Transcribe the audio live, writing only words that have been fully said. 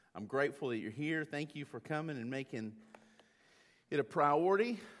I'm grateful that you're here. Thank you for coming and making it a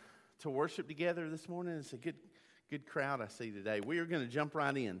priority to worship together this morning. It's a good crowd I see today. We are going to jump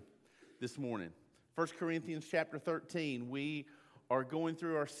right in this morning. 1 Corinthians chapter 13. We are going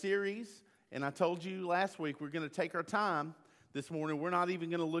through our series, and I told you last week we're going to take our time this morning. We're not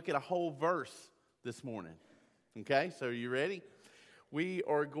even going to look at a whole verse this morning. Okay, so are you ready? We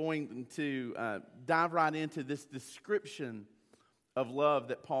are going to dive right into this description of love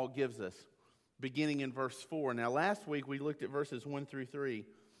that Paul gives us, beginning in verse 4. Now, last week we looked at verses 1 through 3,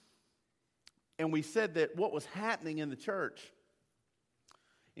 and we said that what was happening in the church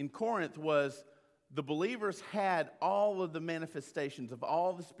in Corinth was the believers had all of the manifestations of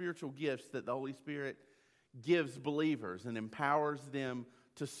all the spiritual gifts that the Holy Spirit gives believers and empowers them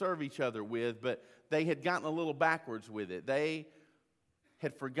to serve each other with, but they had gotten a little backwards with it. They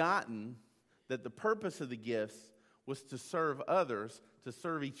had forgotten that the purpose of the gifts was to serve others, to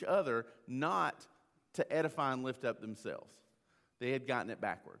serve each other, not to edify and lift up themselves. They had gotten it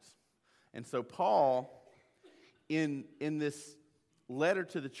backwards. And so Paul, in this letter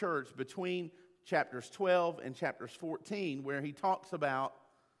to the church, between chapters 12 and chapters 14, where he talks about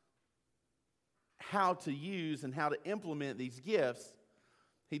how to use and how to implement these gifts,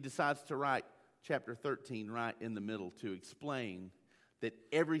 he decides to write chapter 13 right in the middle to explain that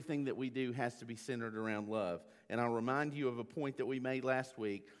everything that we do has to be centered around love. And I'll remind you of a point that we made last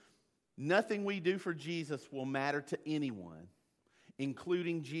week. Nothing we do for Jesus will matter to anyone,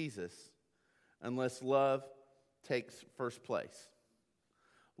 including Jesus, unless love takes first place.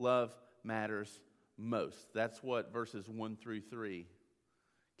 Love matters most. That's what verses 1 through 3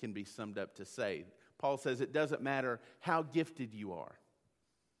 can be summed up to say. Paul says it doesn't matter how gifted you are.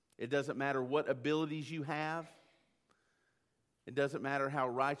 It doesn't matter what abilities you have. It doesn't matter how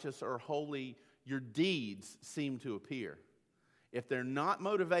righteous or holy your deeds seem to appear. If they're not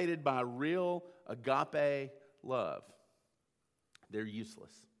motivated by real agape love, they're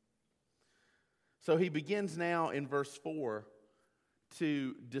useless. So he begins now in verse 4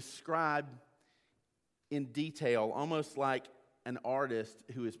 to describe in detail, almost like an artist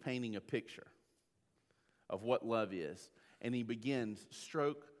who is painting a picture of what love is. And he begins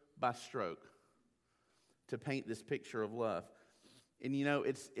stroke by stroke to paint this picture of love. And you know,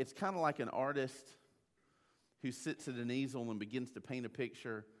 it's kind of like an artist who sits at an easel and begins to paint a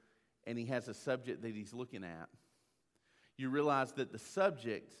picture, and he has a subject that he's looking at. You realize that the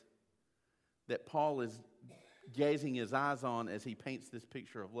subject that Paul is gazing his eyes on as he paints this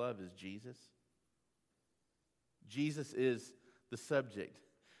picture of love is Jesus. Jesus is the subject.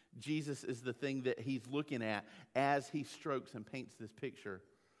 Jesus is the thing that he's looking at as he strokes and paints this picture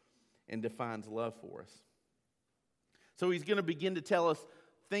and defines love for us. So he's going to begin to tell us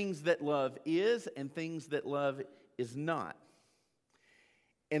things that love is and things that love is not.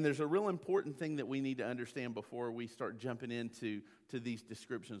 And there's a real important thing that we need to understand before we start jumping into these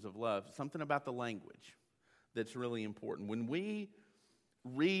descriptions of love. Something about the language that's really important. When we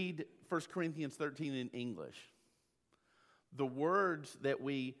read 1 Corinthians 13 in English, the words that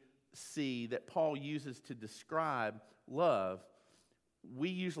we see that Paul uses to describe love, we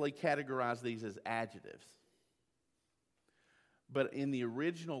usually categorize these as adjectives. But in the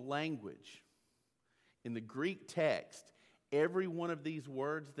original language, in the Greek text, every one of these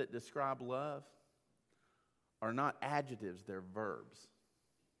words that describe love are not adjectives, they're verbs.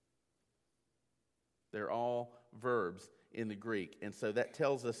 They're all verbs in the Greek. And so that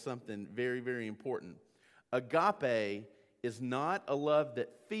tells us something very, very important. Agape is not a love that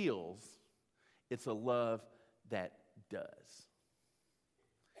feels, it's a love that does.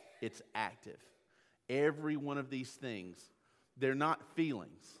 It's active. Every one of these things, they're not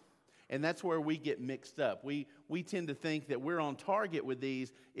feelings. And that's where we get mixed up. We tend to think that we're on target with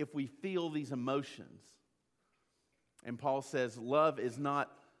these if we feel these emotions. And Paul says love is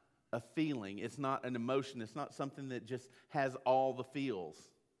not a feeling. It's not an emotion. It's not something that just has all the feels,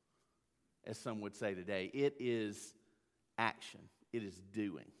 as some would say today. It is action. It is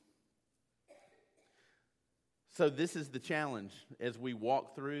doing. So this is the challenge as we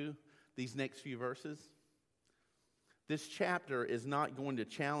walk through these next few verses. This chapter is not going to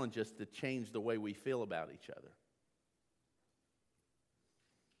challenge us to change the way we feel about each other.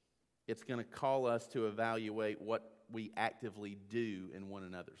 It's going to call us to evaluate what we actively do in one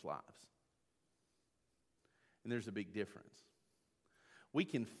another's lives. And there's a big difference. We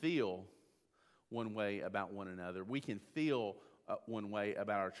can feel one way about one another. We can feel one way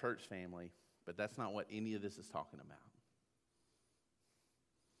about our church family, but that's not what any of this is talking about.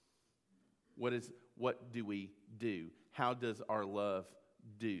 What do we do? How does our love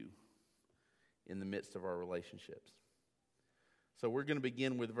do in the midst of our relationships? So we're going to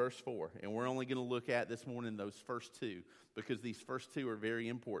begin with verse 4, and we're only going to look at this morning those first two, because these first two are very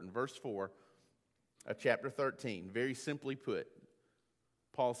important. Verse 4 of chapter 13, very simply put,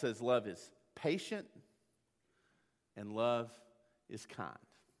 Paul says love is patient and love is kind.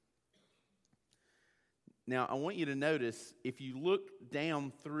 Now, I want you to notice, if you look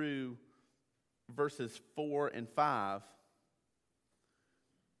down through verses 4 and 5,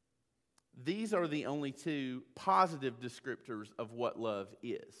 these are the only two positive descriptors of what love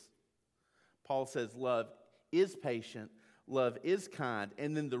is. Paul says love is patient, love is kind,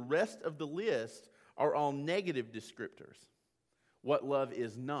 and then the rest of the list are all negative descriptors. What love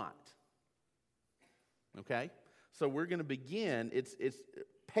is not. Okay? So we're going to begin. It's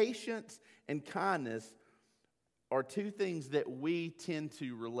patience and kindness are two things that we tend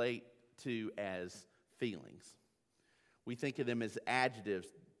to relate to as feelings. We think of them as adjectives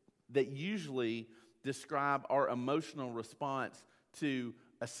that usually describe our emotional response to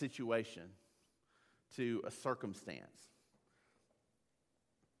a situation, to a circumstance.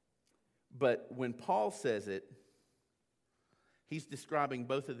 But when Paul says it, he's describing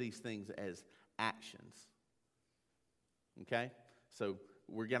both of these things as actions. Okay? So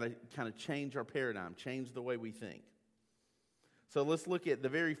we're going to kind of change our paradigm, change the way we think. So let's look at the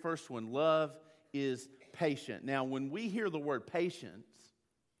very first one. Love is patient. Now, when we hear the word patience,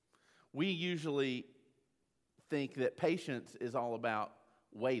 we usually think that patience is all about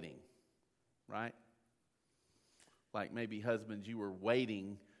waiting, right? Like maybe husbands, you were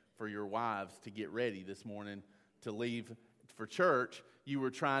waiting for your wives to get ready this morning to leave for church. You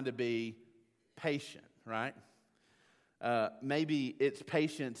were trying to be patient, right? Maybe it's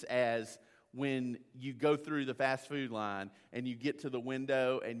patience as when you go through the fast food line and you get to the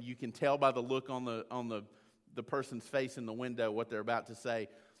window and you can tell by the look on the person's face in the window what they're about to say.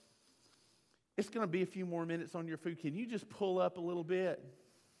 It's going to be a few more minutes on your food. Can you just pull up a little bit?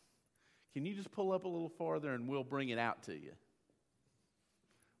 Can you just pull up a little farther and we'll bring it out to you?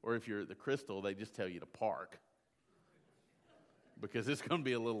 Or if you're at the Crystal, they just tell you to park. Because it's going to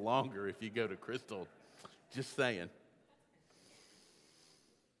be a little longer if you go to Crystal. Just saying.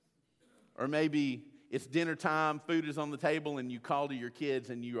 Or maybe it's dinner time, food is on the table, and you call to your kids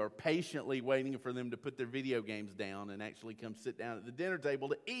and you are patiently waiting for them to put their video games down and actually come sit down at the dinner table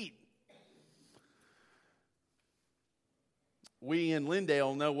to eat. We in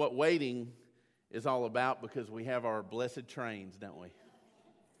Lindale know what waiting is all about because we have our blessed trains, don't we?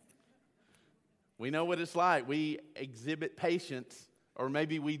 We know what it's like. We exhibit patience, or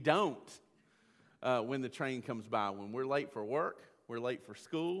maybe we don't, when the train comes by. When we're late for work, we're late for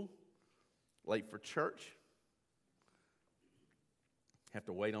school, late for church. Have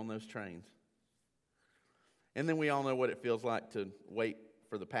to wait on those trains. And then we all know what it feels like to wait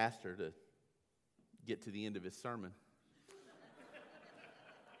for the pastor to get to the end of his sermon.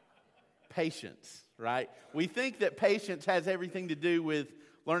 Patience, right? We think that patience has everything to do with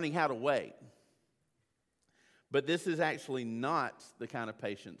learning how to wait. But this is actually not the kind of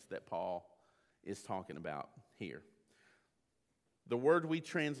patience that Paul is talking about here. The word we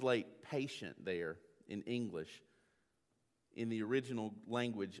translate patient there in English, in the original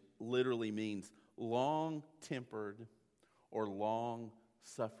language, literally means long-tempered or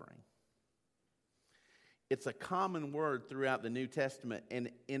long-suffering. It's a common word throughout the New Testament, and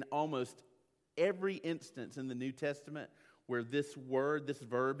in almost every instance in the New Testament where this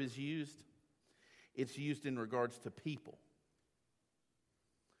verb is used, it's used in regards to people,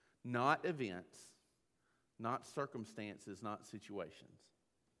 not events, not circumstances, not situations.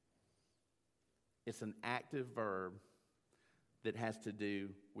 It's an active verb that has to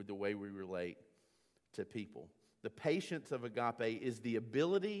do with the way we relate to people. The patience of agape is the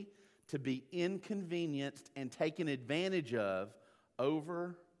ability to be inconvenienced and taken advantage of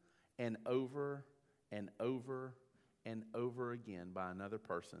over and over and over and over again by another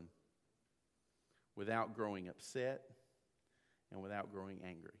person without growing upset and without growing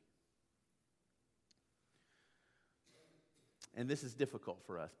angry. And this is difficult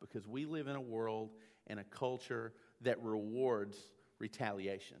for us because we live in a world and a culture that rewards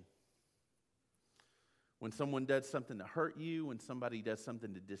retaliation. When someone does something to hurt you, when somebody does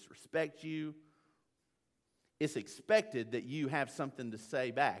something to disrespect you, it's expected that you have something to say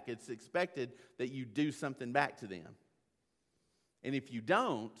back. It's expected that you do something back to them. And if you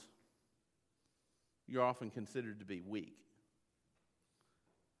don't, you're often considered to be weak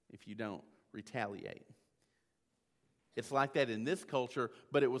if you don't retaliate. It's like that in this culture,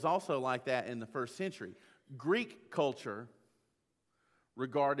 but it was also like that in the first century. Greek culture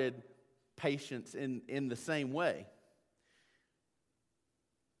regarded patience in the same way.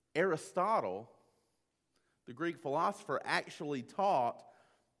 Aristotle The Greek philosopher actually taught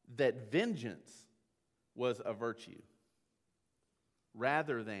that vengeance was a virtue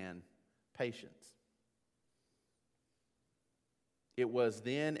rather than patience. It was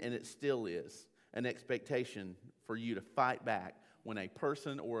then, and it still is, an expectation for you to fight back when a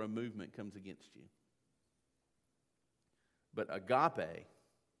person or a movement comes against you. But agape,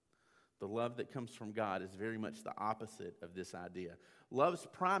 the love that comes from God, is very much the opposite of this idea. Love's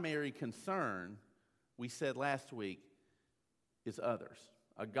primary concern, we said last week, is others.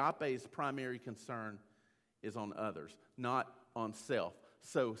 Agape's primary concern is on others, not on self.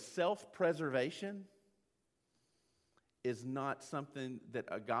 So self-preservation is not something that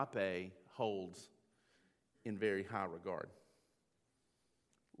agape holds in very high regard.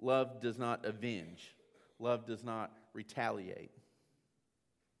 Love does not avenge. Love does not retaliate.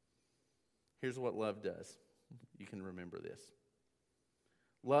 Here's what love does. You can remember this.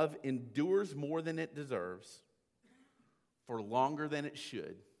 Love endures more than it deserves, for longer than it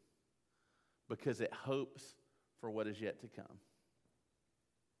should, because it hopes for what is yet to come.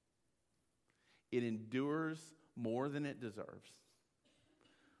 It endures more than it deserves,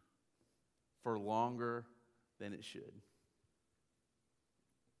 for longer than it should.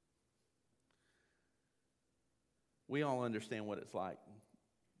 We all understand what it's like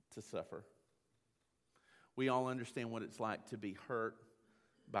to suffer. We all understand what it's like to be hurt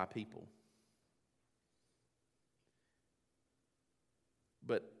by people.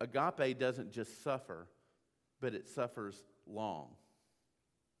 But agape doesn't just suffer, but it suffers long.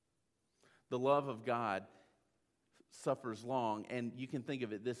 The love of God suffers long, and you can think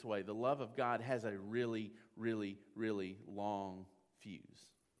of it this way. The love of God has a really, really, really long fuse,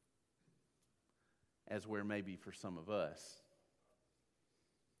 as where maybe for some of us,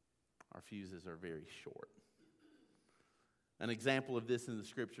 our fuses are very short. An example of this in the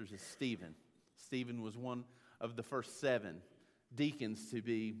scriptures is Stephen. Stephen was one of the first 7 deacons to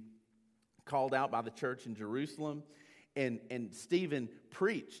be called out by the church in Jerusalem. And Stephen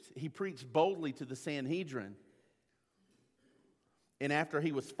preached. He preached boldly to the Sanhedrin. And after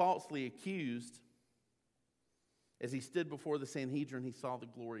he was falsely accused, as he stood before the Sanhedrin, he saw the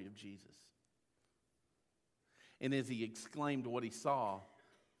glory of Jesus. And as he exclaimed what he saw,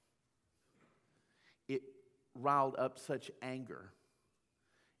 it riled up such anger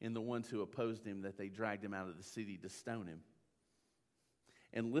in the ones who opposed him that they dragged him out of the city to stone him.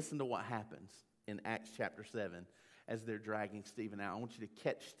 And listen to what happens in Acts chapter 7 as they're dragging Stephen out. I want you to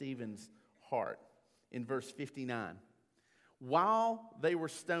catch Stephen's heart in verse 59. While they were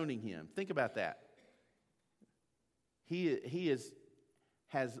stoning him, think about that. He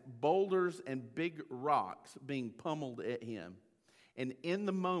has boulders and big rocks being pummeled at him. And in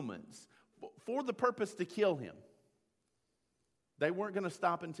the moments, for the purpose to kill him, they weren't going to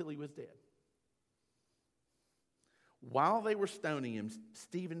stop until he was dead. While they were stoning him,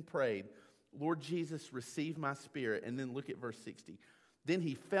 Stephen prayed, Lord Jesus, receive my spirit. And then look at verse 60. Then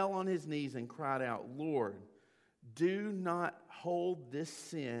he fell on his knees and cried out, Lord, do not hold this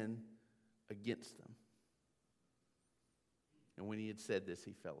sin against them. And when he had said this,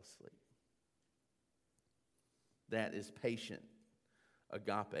 he fell asleep. That is patient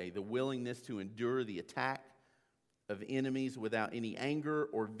agape, the willingness to endure the attack of enemies without any anger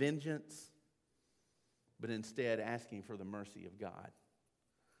or vengeance, but instead asking for the mercy of God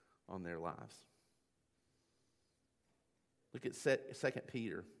on their lives. Look at 2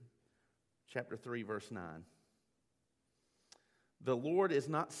 Peter chapter 3, verse 9. The Lord is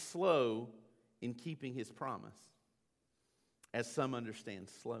not slow in keeping his promise, as some understand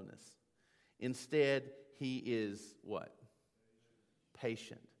slowness. Instead, he is what?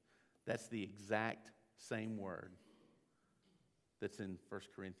 Patient. That's the exact same word that's in 1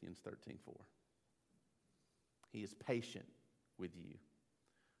 Corinthians 13:4. He is patient with you,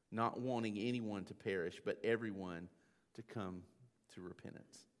 not wanting anyone to perish, but everyone to come to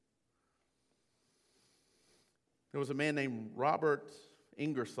repentance. There was a man named Robert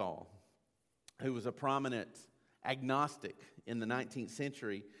Ingersoll who was a prominent agnostic in the 19th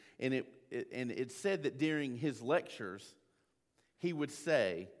century, and it said that during his lectures, he would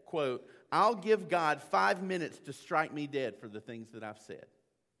say, quote, I'll give God 5 minutes to strike me dead for the things that I've said.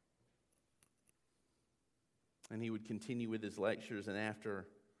 And he would continue with his lectures, and after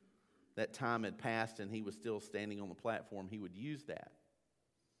that time had passed and he was still standing on the platform, he would use that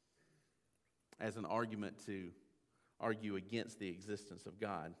as an argument to argue against the existence of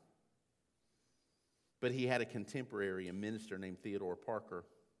God. But he had a contemporary, a minister named Theodore Parker,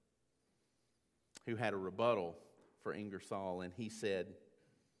 who had a rebuttal for Ingersoll, and he said,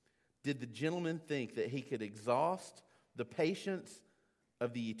 did the gentleman think that he could exhaust the patience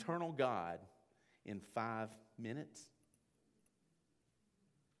of the eternal God in 5 minutes?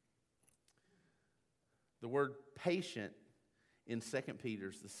 The word patient in 2 Peter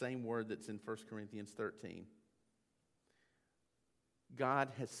is the same word that's in 1 Corinthians 13.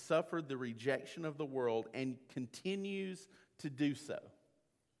 God has suffered the rejection of the world and continues to do so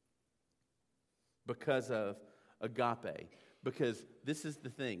because of agape. Because this is the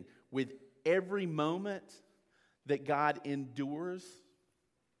thing, with every moment that God endures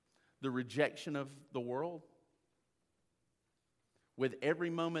the rejection of the world, with every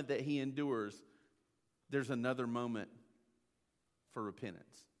moment that he endures, there's another moment for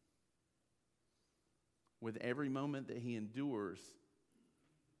repentance. With every moment that he endures,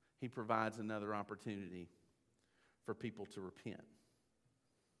 he provides another opportunity for people to repent.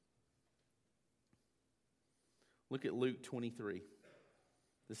 Look at Luke 23.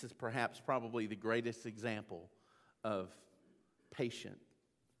 This is probably the greatest example of patient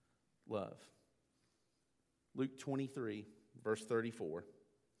love. Luke 23, verse 34.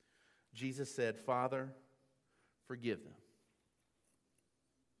 Jesus said, "Father, forgive them.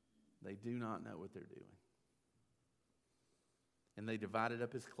 They do not know what they're doing." And they divided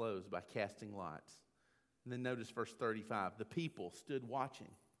up his clothes by casting lots. And then notice verse 35. The people stood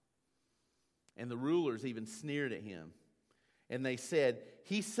watching. And the rulers even sneered at him. And they said,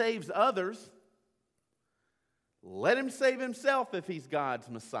 "He saves others. Let him save himself if he's God's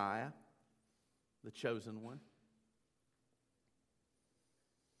Messiah, the chosen one."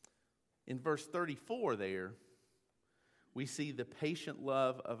 In verse 34 there, we see the patient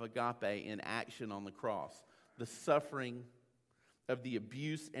love of agape in action on the cross. The suffering of the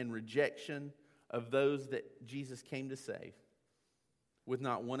abuse and rejection of those that Jesus came to save. With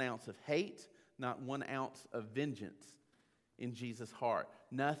not 1 ounce of hate, not 1 ounce of vengeance in Jesus' heart.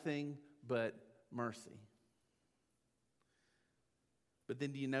 Nothing but mercy. But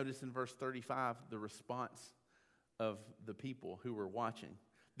then do you notice in verse 35 the response of the people who were watching?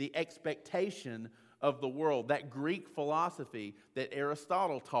 The expectation of the world, that Greek philosophy that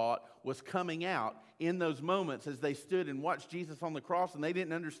Aristotle taught, was coming out in those moments as they stood and watched Jesus on the cross, and they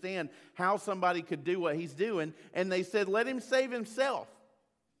didn't understand how somebody could do what he's doing, and they said, "Let him save himself."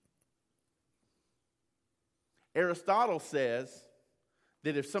 Aristotle says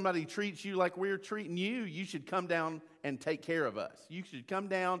that if somebody treats you like we're treating you, you should come down and take care of us. You should come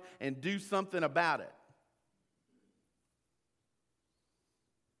down and do something about it.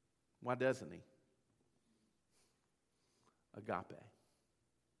 Why doesn't he? Agape.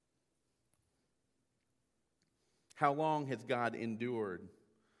 How long has God endured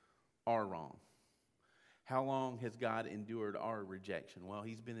our wrong? How long has God endured our rejection? Well,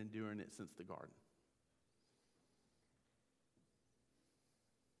 he's been enduring it since the garden.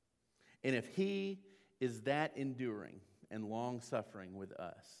 And if he is that enduring and long-suffering with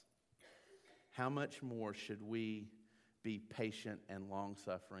us, how much more should we be patient and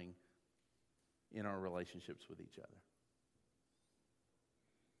long-suffering in our relationships with each other?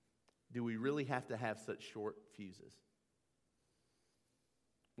 Do we really have to have such short fuses?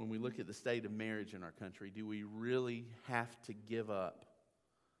 When we look at the state of marriage in our country, do we really have to give up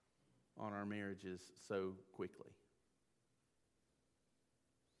on our marriages so quickly?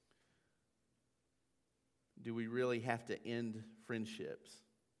 Do we really have to end friendships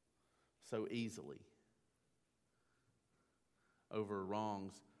so easily over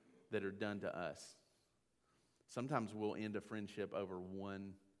wrongs that are done to us? Sometimes we'll end a friendship over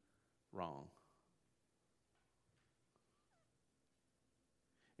one wrong.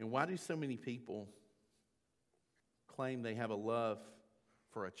 And why do so many people claim they have a love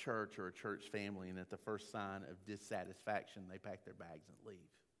for a church or a church family, and at the first sign of dissatisfaction, they pack their bags and leave?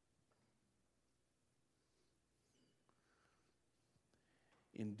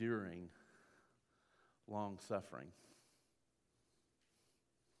 Enduring long suffering.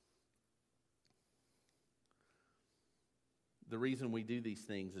 The reason we do these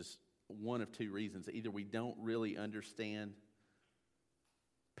things is one of two reasons. Either we don't really understand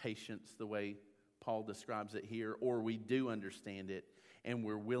patience the way Paul describes it here, or we do understand it and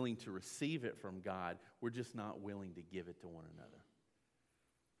we're willing to receive it from God. We're just not willing to give it to one another.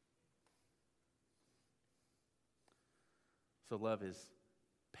 So love is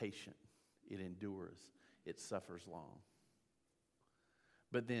patient. It endures. It suffers long.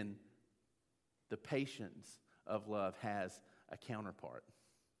 But then the patience of love has a counterpart.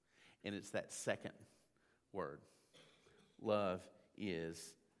 And it's that second word. Love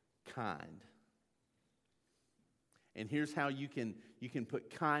is kind. And here's how you can put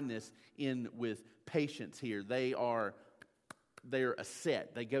kindness in with patience here. They're a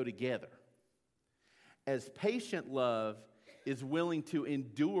set. They go together. As patient love is willing to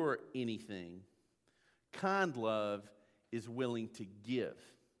endure anything, Kind love is willing to give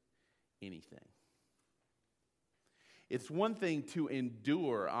anything. It's one thing to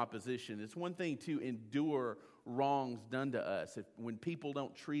endure opposition. It's one thing to endure wrongs done to us. When people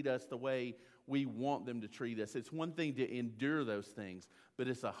don't treat us the way we want them to treat us, it's one thing to endure those things, but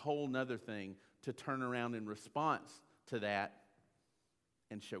it's a whole nother thing to turn around in response to that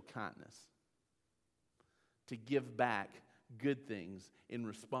and show kindness. To give back good things in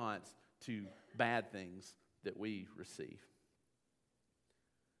response to bad things that we receive.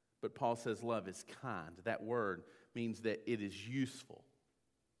 But Paul says love is kind. That word means that it is useful.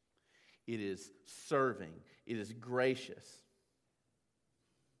 It is serving. It is gracious.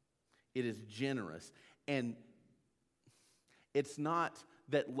 It is generous. And it's not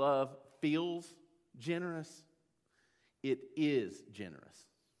that love feels generous. It is generous.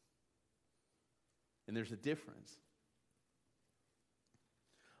 And there's a difference.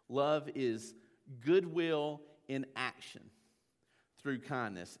 Love is goodwill in action through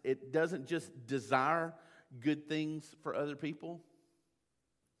kindness. It doesn't just desire good things for other people.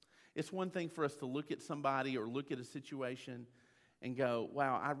 It's one thing for us to look at somebody or look at a situation and go,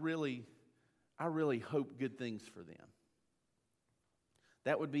 wow, I really hope good things for them.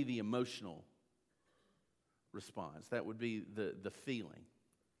 That would be the emotional response. That would be the feeling.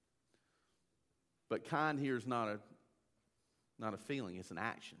 But kind here is not a feeling, it's an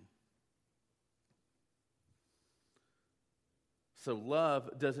action. So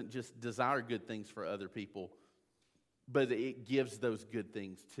love doesn't just desire good things for other people, but it gives those good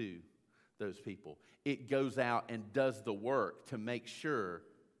things to those people. It goes out and does the work to make sure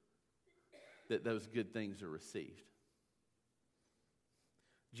that those good things are received.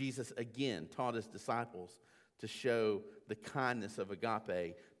 Jesus again taught his disciples to show the kindness of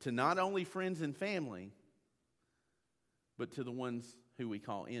agape to not only friends and family, but to the ones who we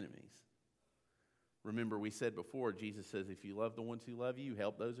call enemies. Remember, we said before, Jesus says, if you love the ones who love you,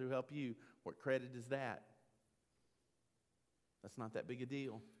 help those who help you. What credit is that? That's not that big a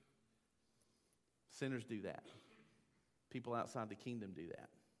deal. Sinners do that. People outside the kingdom do that.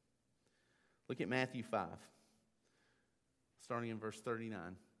 Look at Matthew 5, starting in verse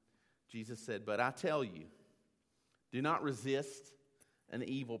 39. Jesus said, but I tell you, do not resist an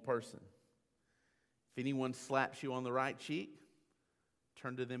evil person. If anyone slaps you on the right cheek,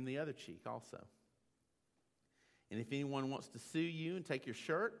 turn to them the other cheek also. And if anyone wants to sue you and take your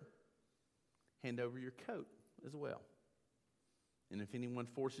shirt, hand over your coat as well. And if anyone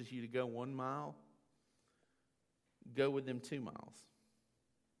forces you to go 1 mile, go with them 2 miles.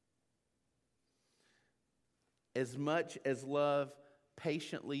 As much as love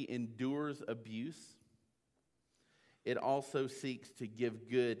patiently endures abuse, it also seeks to give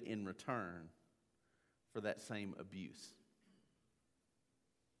good in return for that same abuse.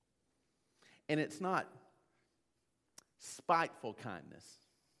 And it's not spiteful kindness.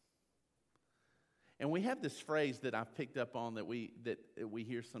 And we have this phrase that I've picked up on that we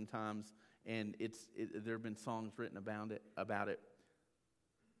hear sometimes, and there have been songs written about it.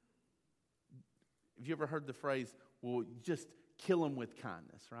 Have you ever heard the phrase, well, just kill them with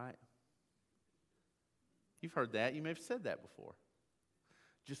kindness, right? You've heard that. You may have said that before.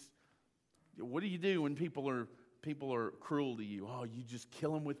 Just, what do you do when people are cruel to you? Oh, you just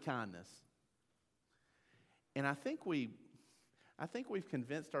kill them with kindness. And I think we've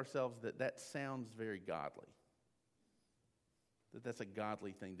convinced ourselves that sounds very godly. That's a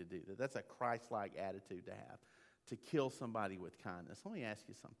godly thing to do. That's a Christ-like attitude to have, to kill somebody with kindness. Let me ask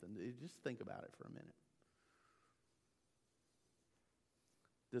you something. Just think about it for a minute.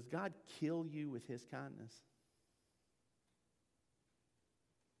 Does God kill you with his kindness?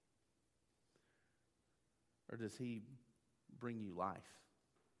 Or does he bring you life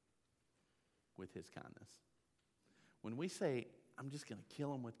with his kindness? When we say, I'm just going to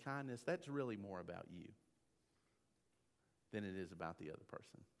kill him with kindness, that's really more about you than it is about the other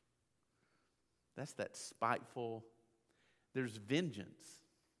person. That's that spiteful, there's vengeance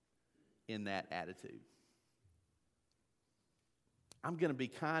in that attitude. I'm going to be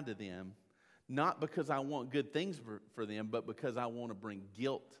kind to them, not because I want good things for them, but because I want to bring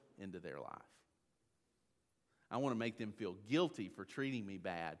guilt into their life. I want to make them feel guilty for treating me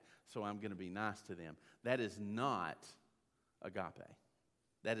bad, so I'm going to be nice to them. That is not agape.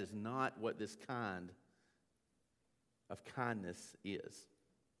 That is not what this kind of kindness is.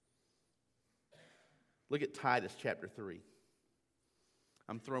 Look at Titus chapter 3.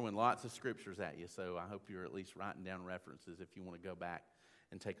 I'm throwing lots of scriptures at you, so I hope you're at least writing down references if you want to go back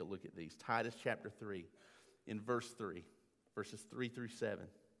and take a look at these. Titus chapter 3, in verse 3, verses 3 through 7.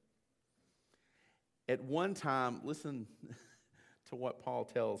 At one time, listen to what Paul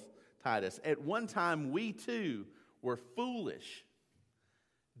tells Titus, at one time we too were foolish,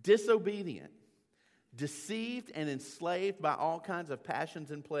 disobedient, deceived and enslaved by all kinds of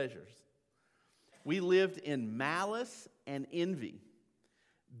passions and pleasures. We lived in malice and envy,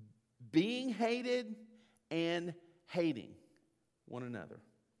 being hated and hating one another.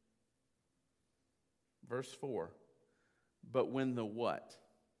 Verse 4, but when the what?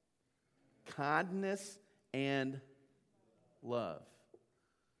 Kindness and love.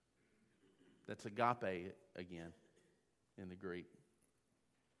 That's agape again in the Greek.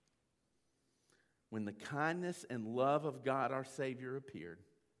 When the kindness and love of God our Savior appeared,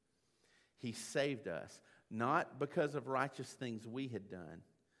 He saved us, not because of righteous things we had done,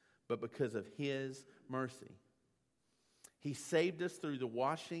 but because of His mercy. He saved us through the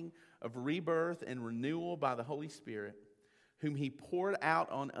washing of rebirth and renewal by the Holy Spirit, whom He poured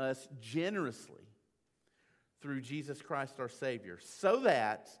out on us generously through Jesus Christ our Savior, so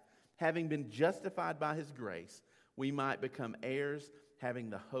that, having been justified by His grace, we might become heirs, having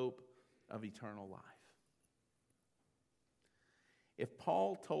the hope of eternal life. If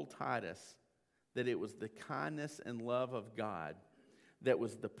Paul told Titus that it was the kindness and love of God that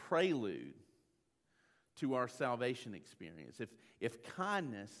was the prelude to our salvation experience, if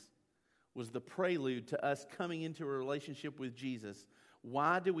kindness was the prelude to us coming into a relationship with Jesus,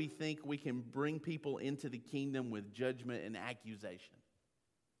 why do we think we can bring people into the kingdom with judgment and accusation?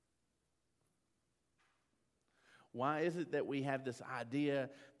 Why is it that we have this idea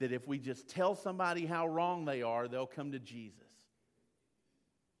that if we just tell somebody how wrong they are, they'll come to Jesus?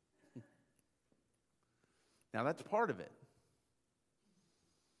 Now, that's part of it.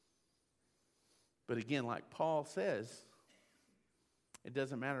 But again, like Paul says, it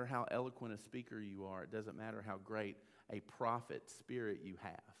doesn't matter how eloquent a speaker you are. It doesn't matter how great a prophet spirit you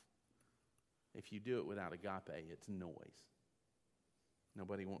have. If you do it without agape, it's noise.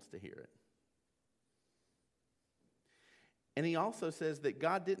 Nobody wants to hear it. And he also says that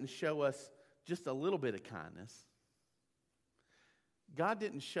God didn't show us just a little bit of kindness. God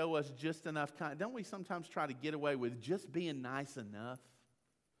didn't show us just enough kindness. Don't we sometimes try to get away with just being nice enough?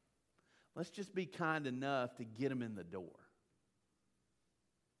 Let's just be kind enough to get them in the door.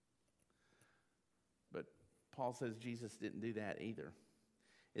 But Paul says Jesus didn't do that either.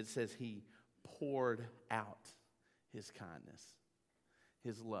 It says He poured out His kindness,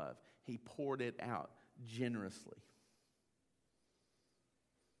 His love. He poured it out generously.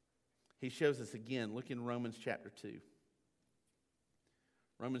 He shows us again. Look in Romans chapter 2.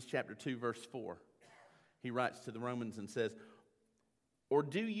 Romans chapter 2, verse 4. He writes to the Romans and says, or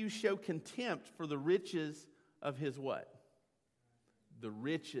do you show contempt for the riches of His what? The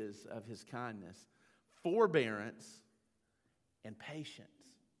riches of His kindness, forbearance, and patience.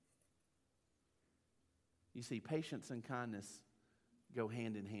 You see, patience and kindness go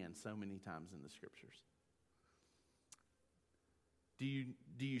hand in hand so many times in the Scriptures.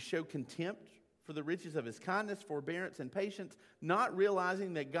 Do you show contempt for the riches of His kindness, forbearance, and patience, not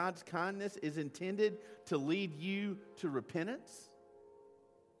realizing that God's kindness is intended to lead you to repentance?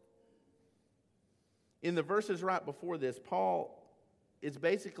 In the verses right before this, Paul is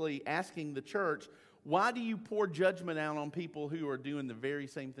basically asking the church, why do you pour judgment out on people who are doing the very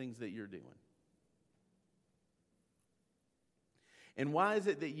same things that you're doing? And why is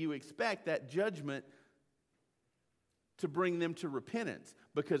it that you expect that judgment to bring them to repentance?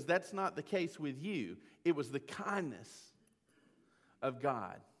 Because that's not the case with you. It was the kindness of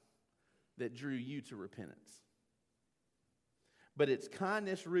God that drew you to repentance. But it's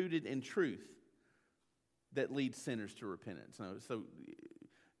kindness rooted in truth that leads sinners to repentance. So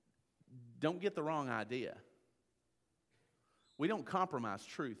don't get the wrong idea. We don't compromise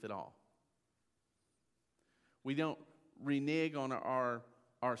truth at all. We don't renege on our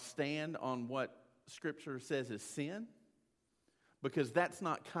stand on what Scripture says is sin, because that's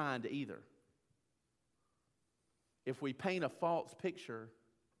not kind either. If we paint a false picture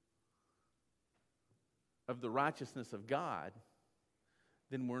of the righteousness of God,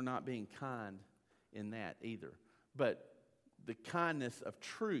 then we're not being kind in that either. But the kindness of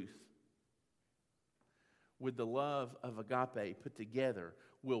truth with the love of agape put together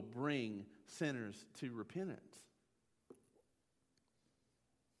will bring sinners to repentance.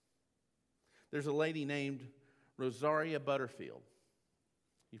 There's a lady named Rosaria Butterfield.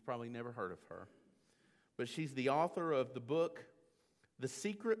 You've probably never heard of her. But she's the author of the book, The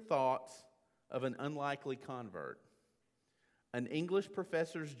Secret Thoughts of an Unlikely Convert, an English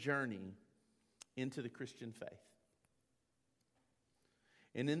professor's journey into the Christian faith.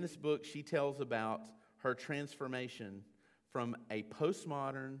 And in this book, she tells about her transformation from a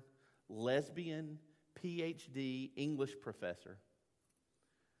postmodern, lesbian, PhD English professor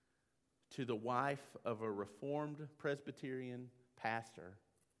to the wife of a Reformed Presbyterian pastor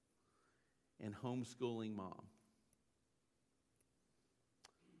and homeschooling mom.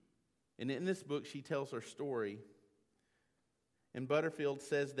 And in this book, she tells her story. And Butterfield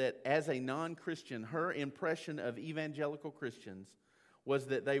says that as a non-Christian, her impression of evangelical Christians was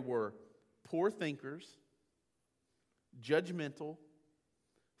that they were poor thinkers, judgmental,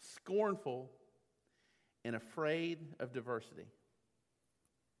 scornful, and afraid of diversity.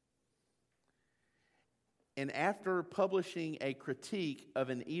 And after publishing a critique of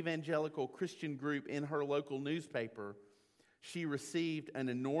an evangelical Christian group in her local newspaper, she received an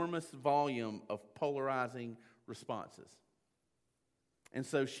enormous volume of polarizing responses. And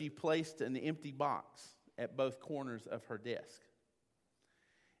so she placed an empty box at both corners of her desk.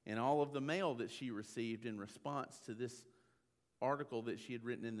 And all of the mail that she received in response to this article that she had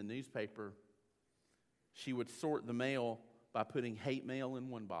written in the newspaper, she would sort the mail by putting hate mail in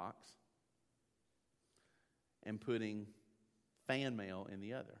one box and putting fan mail in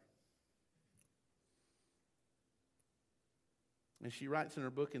the other. And she writes in her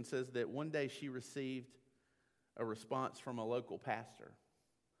book and says that one day she received a response from a local pastor.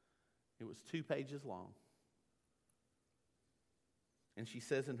 It was 2 pages long. And she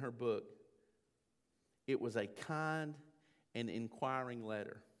says in her book, it was a kind and inquiring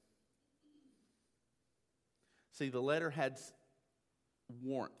letter. See, the letter had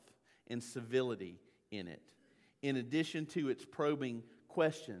warmth and civility in it, in addition to its probing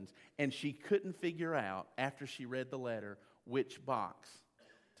questions. And she couldn't figure out, after she read the letter, which box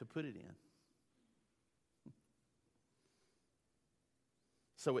to put it in.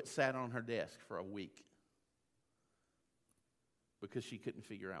 So it sat on her desk for a week because she couldn't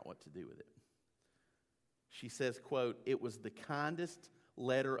figure out what to do with it. She says, quote, "It was the kindest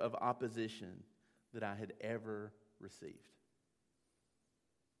letter of opposition that I had ever received."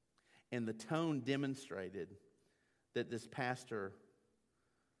 And the tone demonstrated that this pastor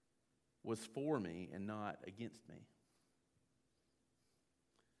was for me and not against me.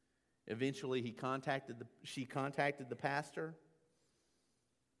 Eventually, she contacted the pastor,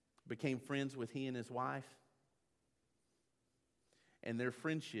 became friends with he and his wife, and their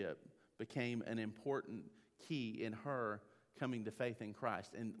friendship became an important key in her coming to faith in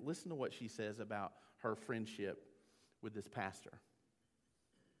Christ. And listen to what she says about her friendship with this pastor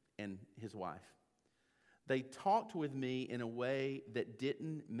and his wife. "They talked with me in a way that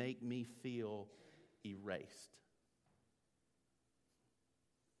didn't make me feel erased."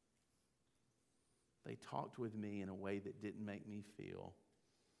 They talked with me in a way that didn't make me feel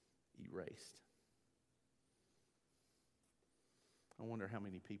erased. I wonder how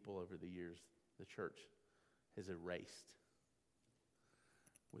many people over the years the church has erased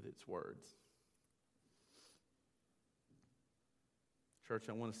with its words. Church,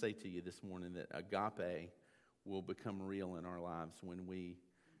 I want to say to you this morning that agape will become real in our lives when we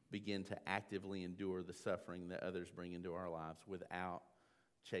begin to actively endure the suffering that others bring into our lives without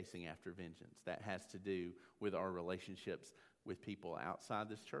chasing after vengeance. That has to do with our relationships with people outside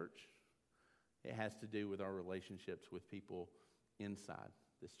this church. It has to do with our relationships with people inside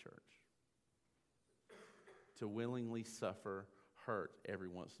this church. To willingly suffer hurt every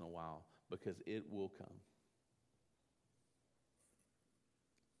once in a while, because it will come.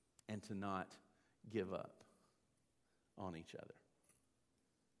 And to not give up on each other.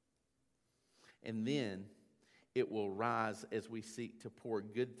 And then it will rise as we seek to pour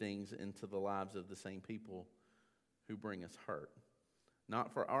good things into the lives of the same people who bring us hurt.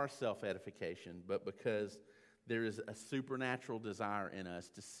 Not for our self-edification, but because there is a supernatural desire in us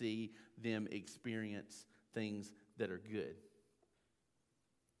to see them experience things that are good.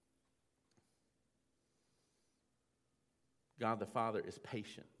 God the Father is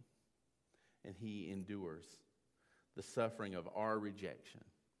patient, and He endures the suffering of our rejection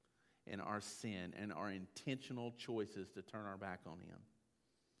and our sin and our intentional choices to turn our back on Him.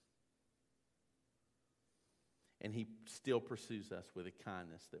 And He still pursues us with a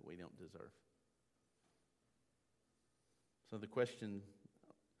kindness that we don't deserve. So the question,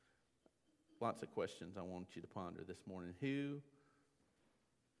 lots of questions I want you to ponder this morning. Who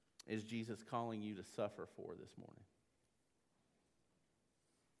is Jesus calling you to suffer for this morning?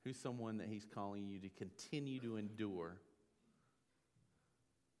 Who's someone that He's calling you to continue to endure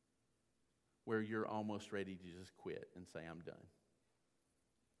where you're almost ready to just quit and say, I'm done?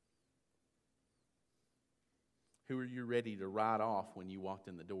 Who are you ready to write off when you walked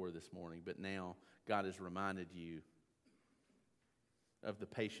in the door this morning, but now God has reminded you of the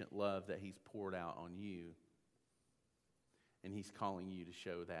patient love that He's poured out on you, and He's calling you to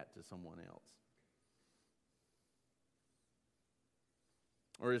show that to someone else?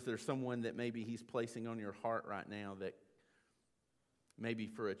 Or is there someone that maybe He's placing on your heart right now that maybe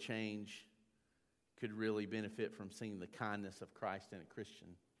for a change could really benefit from seeing the kindness of Christ in a Christian?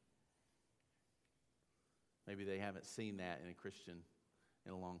 Maybe they haven't seen that in a Christian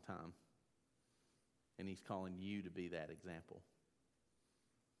in a long time. And He's calling you to be that example.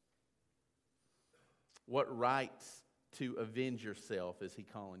 What rights to avenge yourself is He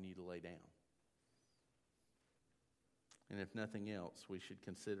calling you to lay down? And if nothing else, we should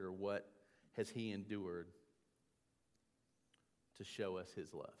consider what has He endured to show us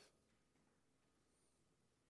His love.